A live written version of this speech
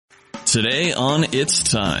Today on It's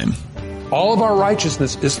Time. All of our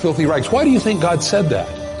righteousness is filthy rags. Why do you think God said that?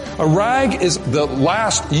 A rag is the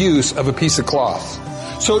last use of a piece of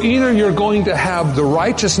cloth. So either you're going to have the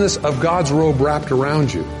righteousness of God's robe wrapped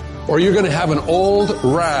around you, or you're going to have an old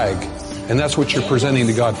rag, and that's what you're presenting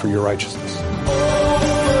to God for your righteousness.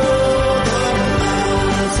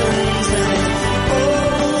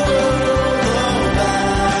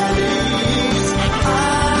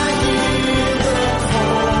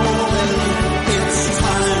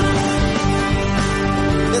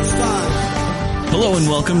 Hello and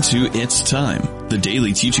welcome to It's Time, the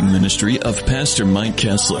daily teaching ministry of Pastor Mike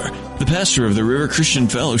Kessler, the pastor of the River Christian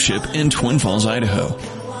Fellowship in Twin Falls, Idaho.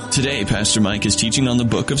 Today, Pastor Mike is teaching on the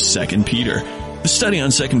book of 2 Peter. The study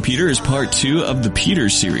on 2 Peter is part 2 of the Peter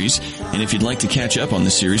series, and if you'd like to catch up on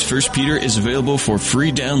the series, 1 Peter is available for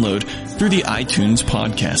free download through the iTunes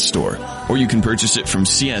podcast store, or you can purchase it from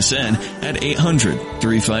CSN at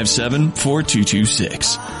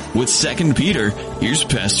 800-357-4226. With 2 Peter, here's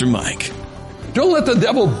Pastor Mike. Don't let the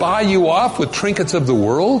devil buy you off with trinkets of the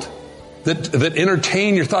world that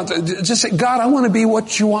entertain your thoughts. Just say, God, I want to be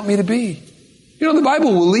what you want me to be. You know, the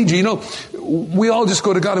Bible will lead you. You know, we all just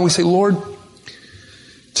go to God and we say, Lord,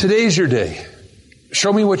 today's your day.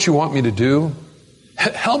 Show me what you want me to do.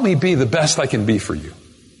 Help me be the best I can be for you.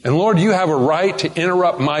 And Lord, you have a right to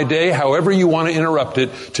interrupt my day however you want to interrupt it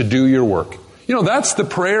to do your work. You know, that's the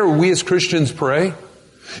prayer we as Christians pray.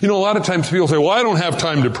 You know, a lot of times people say, well, I don't have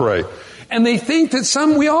time to pray. And they think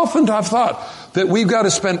that we often have thought that we've got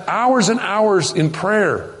to spend hours and hours in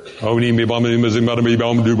prayer. Hey,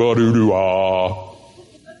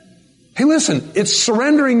 listen, it's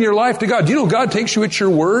surrendering your life to God. Do you know God takes you at your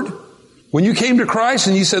word? When you came to Christ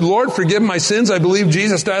and you said, Lord, forgive my sins, I believe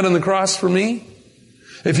Jesus died on the cross for me.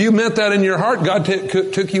 If you meant that in your heart, God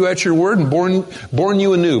took you at your word and born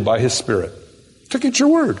you anew by His Spirit. Took you at your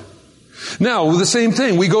word. Now, the same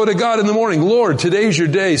thing. We go to God in the morning. Lord, today's your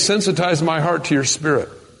day. Sensitize my heart to your Spirit.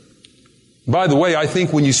 By the way, I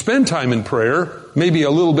think when you spend time in prayer, maybe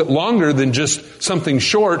a little bit longer than just something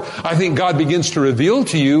short, I think God begins to reveal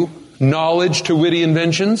to you knowledge to witty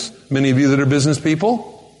inventions. Many of you that are business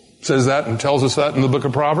people says that and tells us that in the book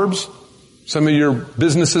of Proverbs. Some of your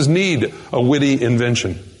businesses need a witty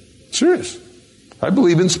invention. Serious. I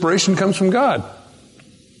believe inspiration comes from God.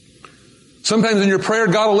 Sometimes in your prayer,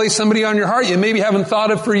 God will lay somebody on your heart you maybe haven't thought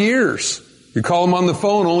of for years. You call them on the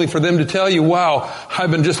phone only for them to tell you, wow, I've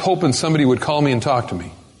been just hoping somebody would call me and talk to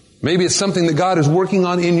me. Maybe it's something that God is working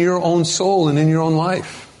on in your own soul and in your own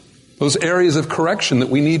life. Those areas of correction that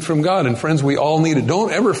we need from God. And friends, we all need it.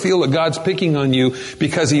 Don't ever feel that God's picking on you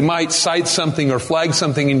because He might cite something or flag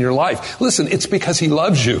something in your life. Listen, it's because He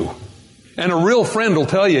loves you. And a real friend will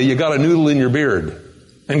tell you got a noodle in your beard.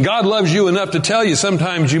 And God loves you enough to tell you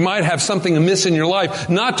sometimes you might have something amiss in your life,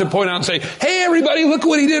 not to point out and say, hey, everybody, look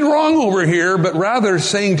what he did wrong over here, but rather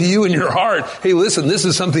saying to you in your heart, hey, listen, this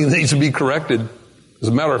is something that needs to be corrected. As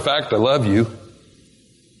a matter of fact, I love you.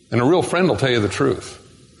 And a real friend will tell you the truth.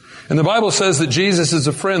 And the Bible says that Jesus is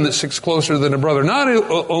a friend that sticks closer than a brother. Not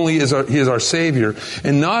only is He is our Savior,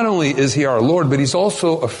 and not only is He our Lord, but He's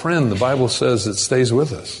also a friend, the Bible says, that stays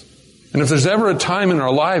with us. And if there's ever a time in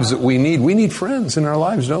our lives that we need friends in our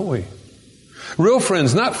lives, don't we? Real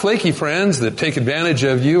friends, not flaky friends that take advantage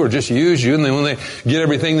of you or just use you, and then when they get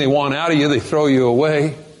everything they want out of you, they throw you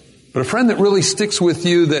away. But a friend that really sticks with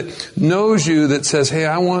you, that knows you, that says, hey,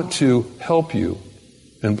 I want to help you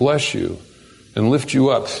and bless you and lift you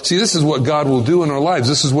up. See, this is what God will do in our lives.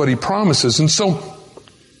 This is what He promises. And so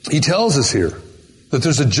He tells us here that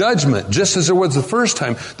there's a judgment, just as there was the first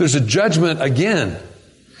time. There's a judgment again.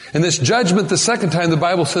 And this judgment the second time, the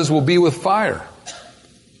Bible says, will be with fire.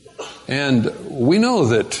 And we know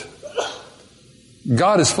that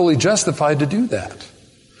God is fully justified to do that.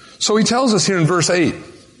 So He tells us here in verse 8,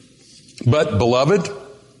 but beloved,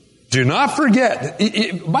 do not forget.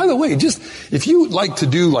 By the way, just if you like to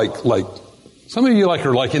do like some of you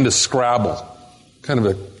are into Scrabble, kind of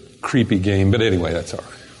a creepy game, but anyway, that's all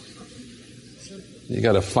right. You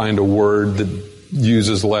got to find a word that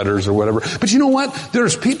uses letters or whatever. But you know what?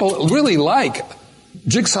 There's people that really like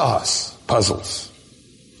jigsaws, puzzles.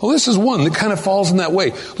 Well, this is one that kind of falls in that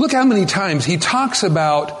way. Look how many times he talks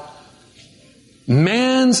about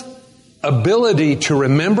man's ability to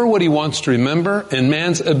remember what he wants to remember and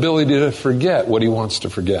man's ability to forget what he wants to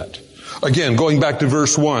forget. Again, going back to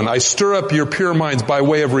verse 1, I stir up your pure minds by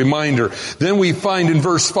way of reminder. Then we find in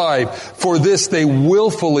verse 5, for this they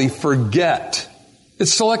willfully forget.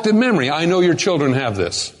 It's selective memory. I know your children have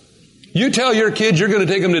this. You tell your kids you're going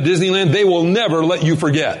to take them to Disneyland, they will never let you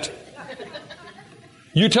forget.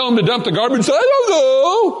 You tell them to dump the garbage, say, I don't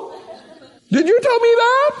know. Did you tell me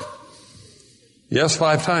that? Yes,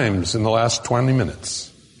 5 times in the last 20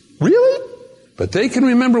 minutes. Really? But they can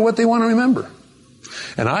remember what they want to remember.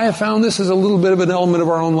 And I have found this is a little bit of an element of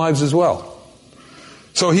our own lives as well.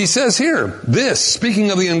 So he says here, this,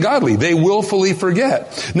 speaking of the ungodly, they willfully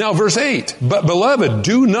forget. Now verse 8, but beloved,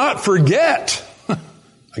 do not forget.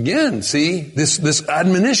 Again, see, this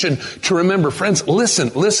admonition to remember. Friends, listen,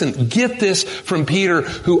 get this from Peter,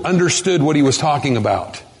 who understood what he was talking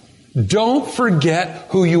about. Don't forget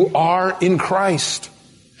who you are in Christ.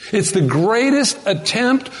 It's the greatest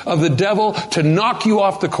attempt of the devil to knock you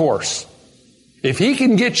off the course. If he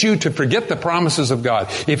can get you to forget the promises of God,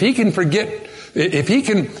 if he can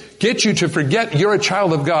get you to forget you're a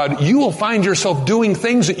child of God, you will find yourself doing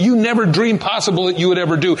things that you never dreamed possible that you would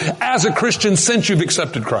ever do as a Christian since you've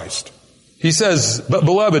accepted Christ. He says, but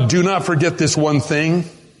beloved, do not forget this one thing,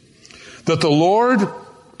 that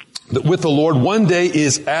with the Lord 1 day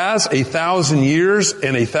is as 1,000 years,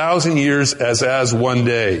 and 1,000 years as 1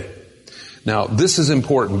 day. Now, this is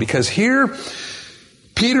important because here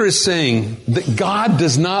Peter is saying that God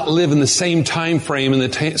does not live in the same time frame, in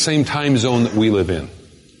the same time zone that we live in.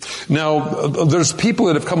 Now, there's people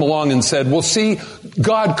that have come along and said, well, see,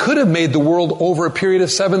 God could have made the world over a period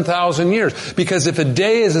of 7,000 years. Because if a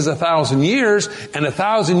day is as 1,000 years, and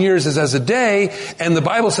 1,000 years is as a day, and the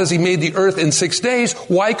Bible says He made the earth in 6 days,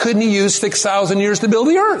 why couldn't He use 6,000 years to build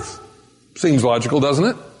the earth? Seems logical, doesn't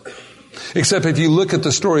it? Except if you look at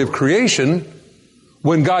the story of creation,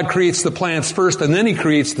 when God creates the plants first and then He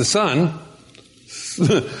creates the sun,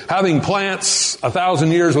 having plants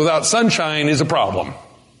 1,000 years without sunshine is a problem.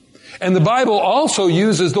 And the Bible also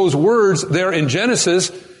uses those words there in Genesis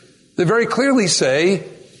that very clearly say,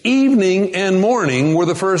 evening and morning were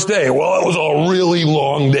the first day. Well, it was a really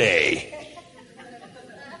long day.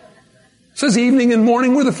 It says evening and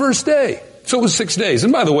morning were the first day. So it was 6 days.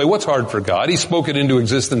 And by the way, what's hard for God? He spoke it into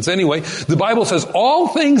existence anyway. The Bible says all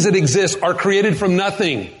things that exist are created from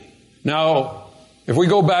nothing. Now, if we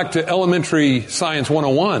go back to elementary science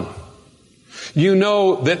 101, you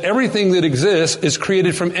know that everything that exists is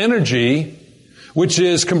created from energy, which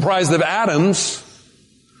is comprised of atoms,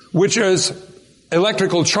 which is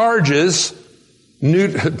electrical charges,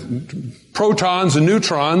 protons and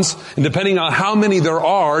neutrons, and depending on how many there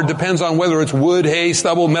are, depends on whether it's wood, hay,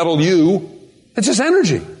 stubble, metal, you. It's just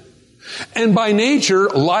energy. And by nature,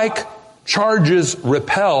 like charges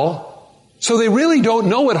repel, so they really don't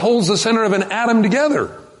know what holds the center of an atom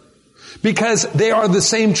together. Because they are the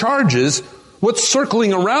same charges. What's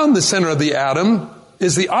circling around the center of the atom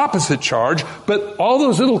is the opposite charge, but all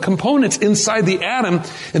those little components inside the atom,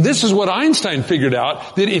 and this is what Einstein figured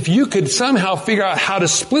out, that if you could somehow figure out how to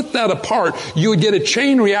split that apart, you would get a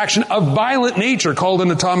chain reaction of violent nature called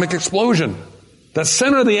an atomic explosion. The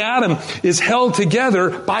center of the atom is held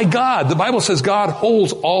together by God. The Bible says God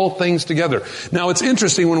holds all things together. Now it's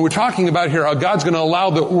interesting when we're talking about here how God's going to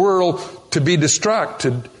allow the world to be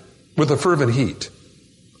destructed with a fervent heat.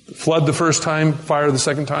 Flood the first time, fire the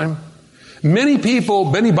second time. Many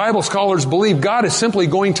Bible scholars believe God is simply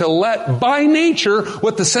going to let, by nature,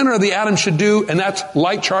 what the center of the atom should do, and that's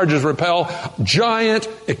like charges repel, giant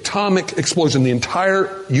atomic explosion, the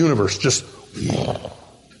entire universe just.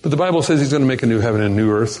 But the Bible says He's going to make a new heaven and a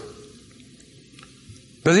new earth.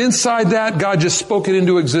 But inside that, God just spoke it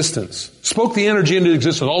into existence. Spoke the energy into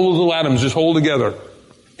existence. All those little atoms just hold together.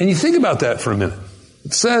 And you think about that for a minute.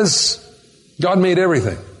 It says God made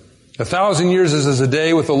everything. 1,000 years is as a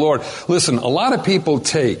day with the Lord. Listen, a lot of people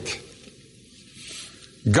take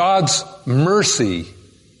God's mercy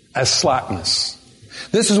as slackness.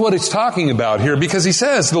 This is what it's talking about here, because He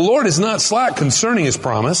says, the Lord is not slack concerning His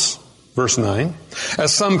promise, verse 9,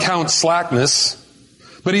 as some count slackness,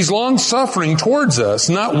 but He's long-suffering towards us,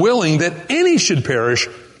 not willing that any should perish,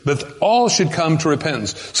 but all should come to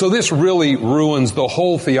repentance. So this really ruins the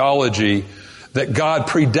whole theology that God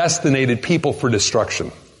predestinated people for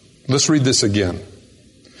destruction. Let's read this again.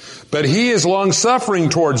 But He is long-suffering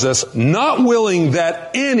towards us, not willing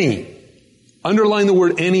that any, underline the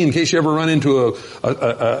word any in case you ever run into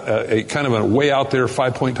a kind of a way out there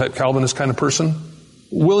 5-point type Calvinist kind of person,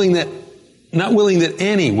 not willing that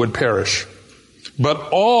any would perish, but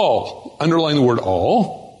all, underline the word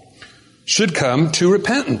all, should come to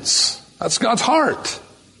repentance. That's God's heart.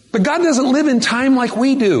 But God doesn't live in time like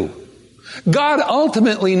we do. God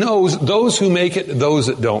ultimately knows those who make it, those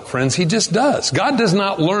that don't, friends. He just does. God does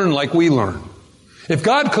not learn like we learn. If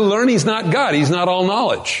God could learn, He's not God. He's not all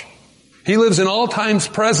knowledge. He lives in all times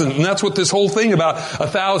present, and that's what this whole thing about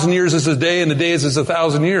 1,000 years is a day and a day is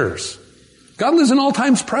 1,000 years. God lives in all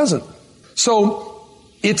times present. So,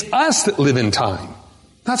 it's us that live in time.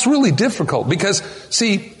 That's really difficult because,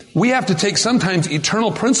 see, we have to take sometimes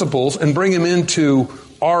eternal principles and bring them into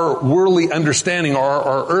our worldly understanding or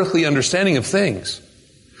our earthly understanding of things.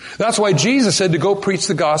 That's why Jesus said to go preach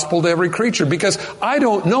the gospel to every creature, because I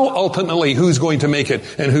don't know ultimately who's going to make it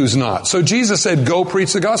and who's not. So Jesus said, go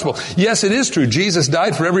preach the gospel. Yes, it is true. Jesus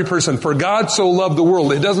died for every person. For God so loved the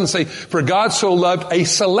world. It doesn't say, for God so loved a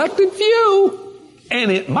selected few,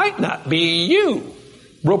 and it might not be you.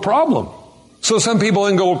 Real problem. So some people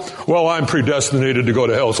then go, well, I'm predestinated to go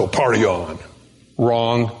to hell, so party on.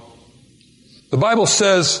 Wrong. The Bible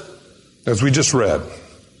says, as we just read,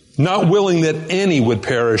 not willing that any would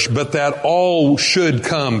perish, but that all should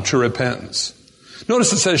come to repentance.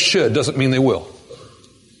 Notice it says should, doesn't mean they will.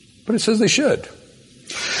 But it says they should.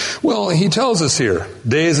 Well, he tells us here,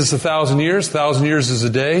 days is 1,000 years, 1,000 years is a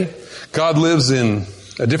day. God lives in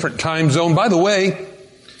a different time zone. By the way,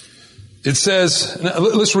 it says,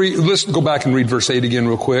 let's go back and read verse 8 again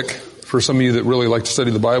real quick. For some of you that really like to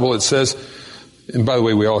study the Bible, it says, and by the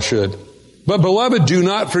way, we all should, but beloved, do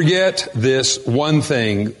not forget this one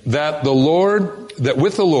thing, that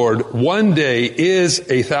with the Lord, one day is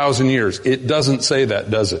 1,000 years. It doesn't say that,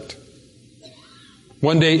 does it?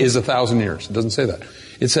 One day is 1,000 years. It doesn't say that.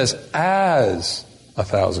 It says as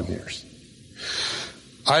 1,000 years.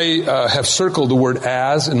 I have circled the word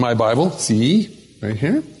as in my Bible. See? Right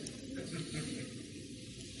here.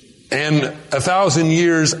 And 1,000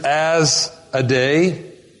 years as a day.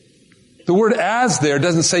 The word as there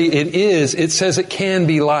doesn't say it is, it says it can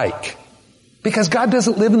be like. Because God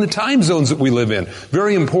doesn't live in the time zones that we live in.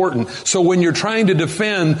 Very important. So when you're trying to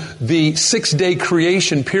defend the 6-day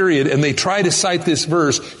creation period and they try to cite this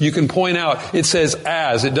verse, you can point out it says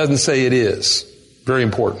as, it doesn't say it is. Very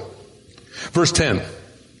important. Verse 10.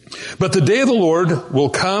 But the day of the Lord will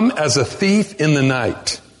come as a thief in the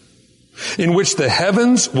night, in which the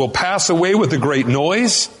heavens will pass away with a great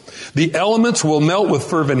noise. The elements will melt with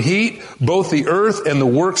fervent heat. Both the earth and the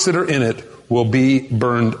works that are in it will be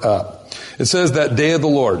burned up. It says that day of the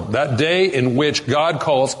Lord, that day in which God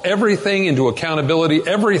calls everything into accountability,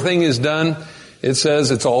 everything is done. It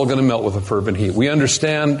says it's all going to melt with a fervent heat. We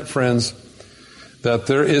understand, friends, that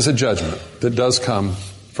there is a judgment that does come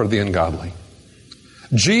for the ungodly.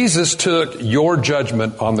 Jesus took your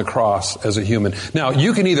judgment on the cross as a human. Now,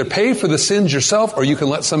 you can either pay for the sins yourself or you can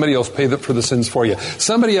let somebody else pay for the sins for you.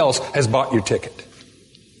 Somebody else has bought your ticket.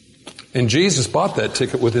 And Jesus bought that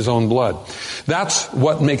ticket with his own blood. That's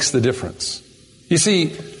what makes the difference. You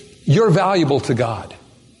see, you're valuable to God.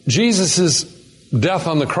 Jesus' death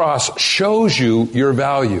on the cross shows you your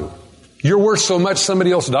value. You're worth so much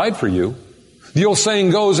somebody else died for you. The old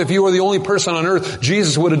saying goes, if you were the only person on earth,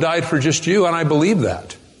 Jesus would have died for just you, and I believe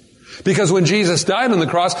that. Because when Jesus died on the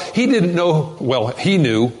cross, he didn't know, well, he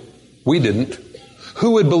knew, we didn't,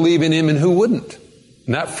 who would believe in him and who wouldn't.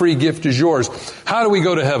 And that free gift is yours. How do we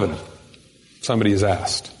go to heaven? Somebody has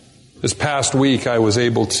asked. This past week, I was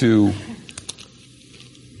able to...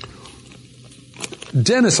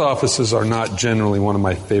 Dentist offices are not generally one of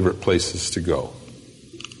my favorite places to go.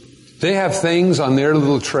 They have things on their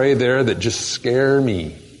little tray there that just scare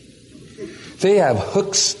me. They have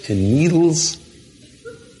hooks and needles.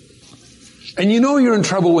 And you know you're in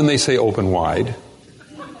trouble when they say open wide.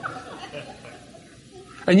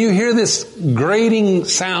 And you hear this grating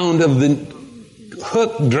sound of the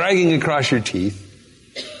hook dragging across your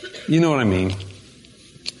teeth. You know what I mean.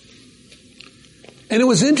 And it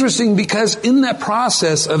was interesting because in that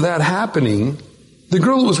process of that happening, the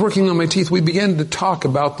girl that was working on my teeth, we began to talk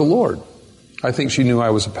about the Lord. I think she knew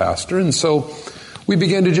I was a pastor, and so we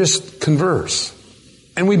began to just converse.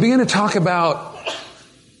 And we began to talk about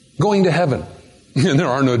going to heaven. And there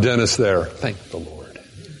are no dentists there. Thank the Lord.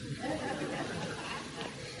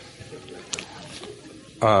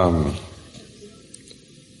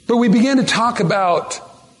 But we began to talk about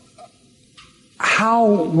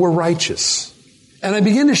how we're righteous. And I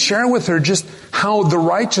began to share with her just how the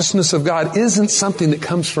righteousness of God isn't something that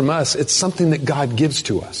comes from us. It's something that God gives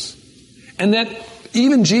to us. And that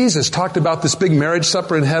even Jesus talked about this big marriage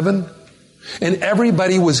supper in heaven. And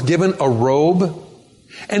everybody was given a robe.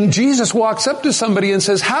 And Jesus walks up to somebody and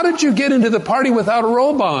says, how did you get into the party without a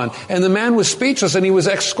robe on? And the man was speechless and he was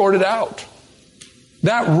escorted out.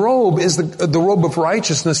 That robe is the robe of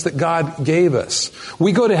righteousness that God gave us.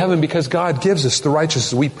 We go to heaven because God gives us the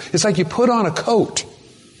righteousness. It's like you put on a coat,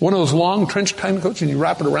 one of those long trench kind of coats, and you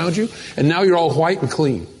wrap it around you, and now you're all white and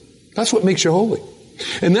clean. That's what makes you holy.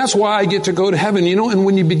 And that's why I get to go to heaven, and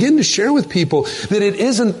when you begin to share with people that it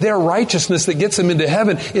isn't their righteousness that gets them into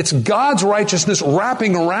heaven, it's God's righteousness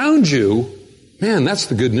wrapping around you, man, that's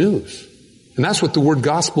the good news. And that's what the word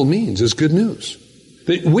gospel means, is good news.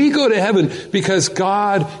 That we go to heaven because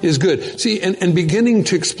God is good. See, and beginning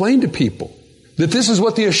to explain to people that this is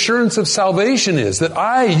what the assurance of salvation is.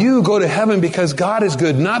 That you go to heaven because God is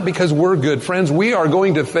good, not because we're good. Friends, we are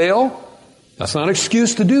going to fail. That's not an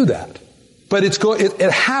excuse to do that. But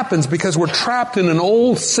it happens because we're trapped in an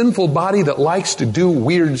old sinful body that likes to do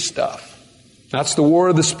weird stuff. That's the war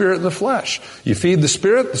of the spirit and the flesh. You feed the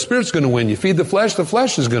spirit's going to win. You feed the flesh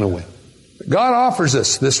is going to win. God offers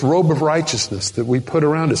us this robe of righteousness that we put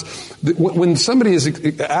around us. When somebody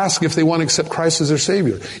is asked if they want to accept Christ as their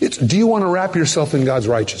Savior, it's, do you want to wrap yourself in God's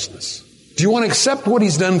righteousness? Do you want to accept what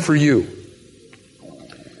He's done for you?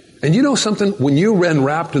 And you know something? When you're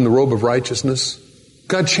wrapped in the robe of righteousness,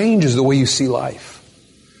 God changes the way you see life.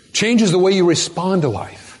 Changes the way you respond to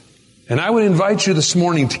life. And I would invite you this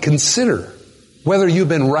morning to consider whether you've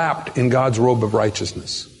been wrapped in God's robe of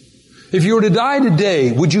righteousness. If you were to die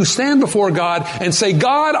today, would you stand before God and say,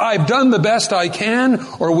 God, I've done the best I can?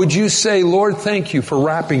 Or would you say, Lord, thank you for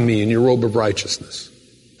wrapping me in your robe of righteousness?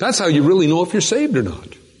 That's how you really know if you're saved or not.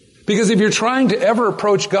 Because if you're trying to ever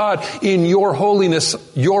approach God in your holiness,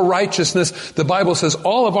 your righteousness, the Bible says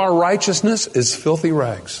all of our righteousness is filthy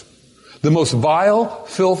rags. The most vile,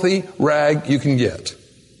 filthy rag you can get.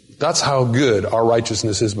 That's how good our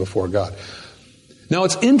righteousness is before God. Now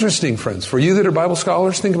it's interesting, friends, for you that are Bible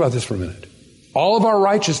scholars, think about this for a minute. All of our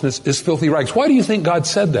righteousness is filthy rags. Why do you think God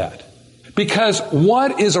said that? Because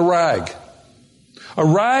what is a rag? A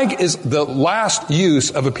rag is the last use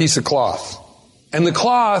of a piece of cloth. And the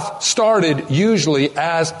cloth started usually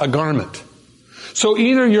as a garment. So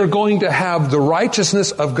either you're going to have the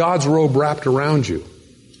righteousness of God's robe wrapped around you,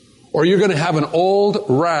 or you're going to have an old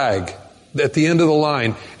rag at the end of the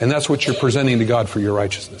line, and that's what you're presenting to God for your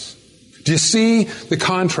righteousness. Do you see the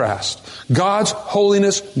contrast? God's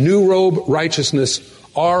holiness, new robe, righteousness,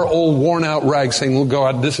 our old worn out rag saying, well,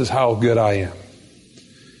 God, this is how good I am.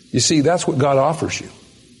 You see, that's what God offers you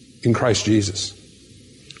in Christ Jesus.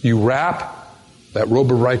 You wrap that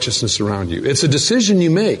robe of righteousness around you. It's a decision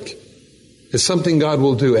you make. It's something God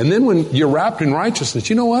will do. And then when you're wrapped in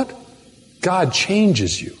righteousness, you know what? God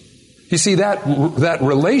changes you. You see, that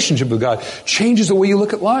relationship with God changes the way you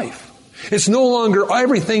look at life. It's no longer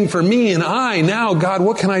everything for me and I. Now, God,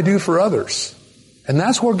 what can I do for others? And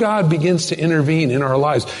that's where God begins to intervene in our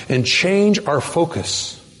lives and change our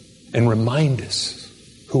focus and remind us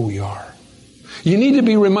who we are. You need to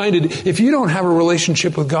be reminded, if you don't have a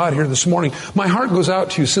relationship with God here this morning, my heart goes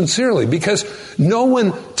out to you sincerely because no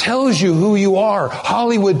one tells you who you are.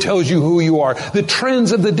 Hollywood tells you who you are. The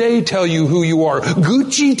trends of the day tell you who you are.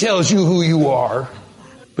 Gucci tells you who you are.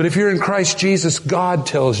 But if you're in Christ Jesus, God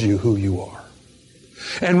tells you who you are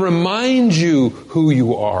and reminds you who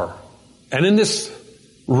you are. And in this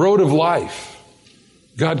road of life,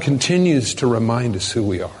 God continues to remind us who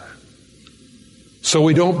we are. So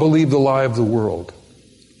we don't believe the lie of the world,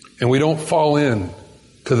 and we don't fall in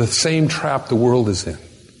to the same trap the world is in,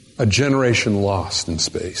 a generation lost in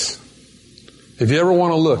space. If you ever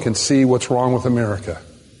want to look and see what's wrong with America,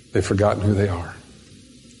 they've forgotten who they are.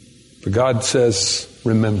 But God says,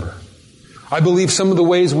 remember. I believe some of the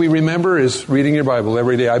ways we remember is reading your Bible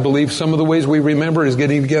every day. I believe some of the ways we remember is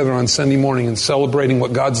getting together on Sunday morning and celebrating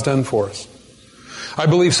what God's done for us. I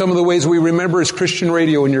believe some of the ways we remember is Christian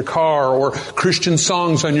radio in your car or Christian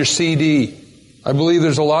songs on your CD. I believe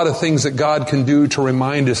there's a lot of things that God can do to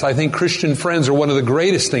remind us. I think Christian friends are one of the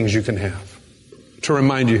greatest things you can have to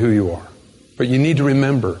remind you who you are. But you need to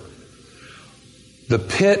remember the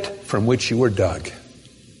pit from which you were dug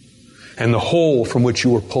and the hole from which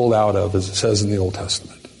you were pulled out of, as it says in the Old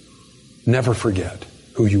Testament. Never forget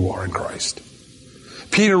who you are in Christ.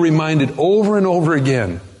 Peter reminded over and over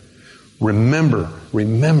again, remember,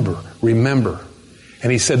 remember, remember.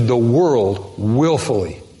 And he said the world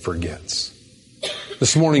willfully forgets.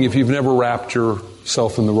 This morning, if you've never wrapped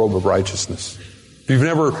yourself in the robe of righteousness, if you've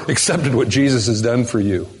never accepted what Jesus has done for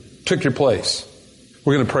you, took your place,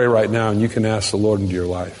 we're going to pray right now and you can ask the Lord into your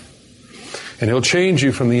life. And He'll change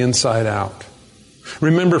you from the inside out.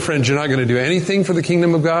 Remember, friends, you're not going to do anything for the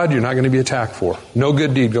kingdom of God you're not going to be attacked for. No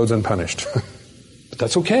good deed goes unpunished. But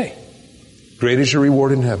that's okay. Great is your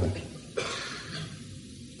reward in heaven.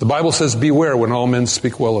 The Bible says, beware when all men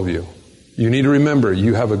speak well of you. You need to remember,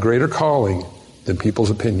 you have a greater calling than people's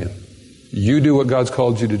opinion. You do what God's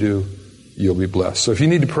called you to do, you'll be blessed. So if you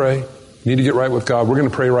need to pray, you need to get right with God, we're going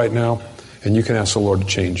to pray right now, and you can ask the Lord to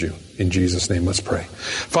change you. In Jesus' name, let's pray.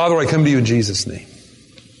 Father, I come to you in Jesus' name.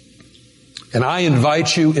 And I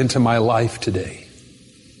invite you into my life today.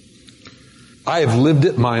 I have lived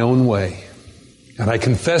it my own way. And I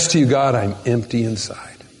confess to you, God, I'm empty inside.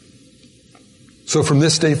 So from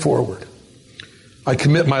this day forward, I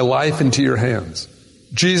commit my life into your hands.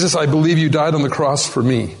 Jesus, I believe you died on the cross for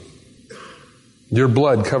me. Your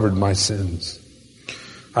blood covered my sins.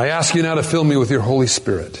 I ask you now to fill me with your Holy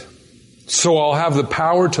Spirit, so I'll have the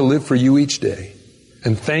power to live for you each day.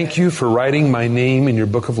 And thank you for writing my name in your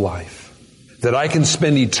book of life, that I can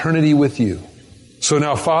spend eternity with you. So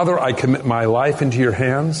now, Father, I commit my life into your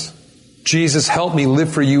hands. Jesus, help me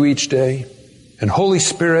live for you each day. And Holy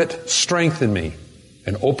Spirit, strengthen me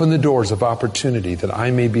and open the doors of opportunity that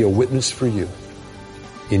I may be a witness for you.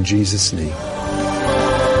 In Jesus' name.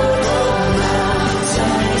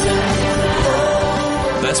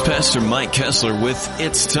 That's Pastor Mike Kessler with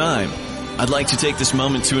It's Time. I'd like to take this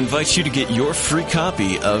moment to invite you to get your free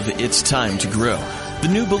copy of It's Time to Grow, the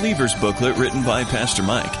New Believers booklet written by Pastor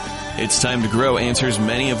Mike. It's Time to Grow answers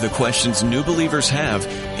many of the questions new believers have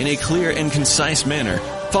in a clear and concise manner,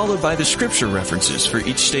 followed by the scripture references for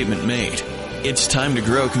each statement made. It's Time to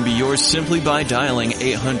Grow can be yours simply by dialing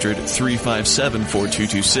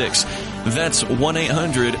 800-357-4226. That's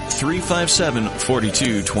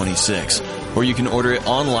 1-800-357-4226. Or you can order it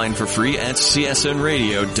online for free at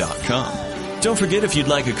csnradio.com. Don't forget, if you'd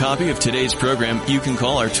like a copy of today's program, you can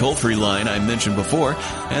call our toll-free line I mentioned before,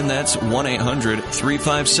 and that's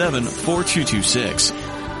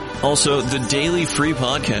 1-800-357-4226. Also, the daily free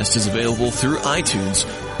podcast is available through iTunes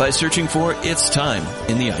by searching for It's Time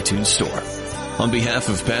in the iTunes Store. On behalf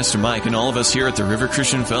of Pastor Mike and all of us here at the River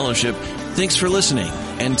Christian Fellowship, thanks for listening,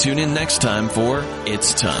 and tune in next time for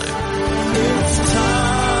It's Time.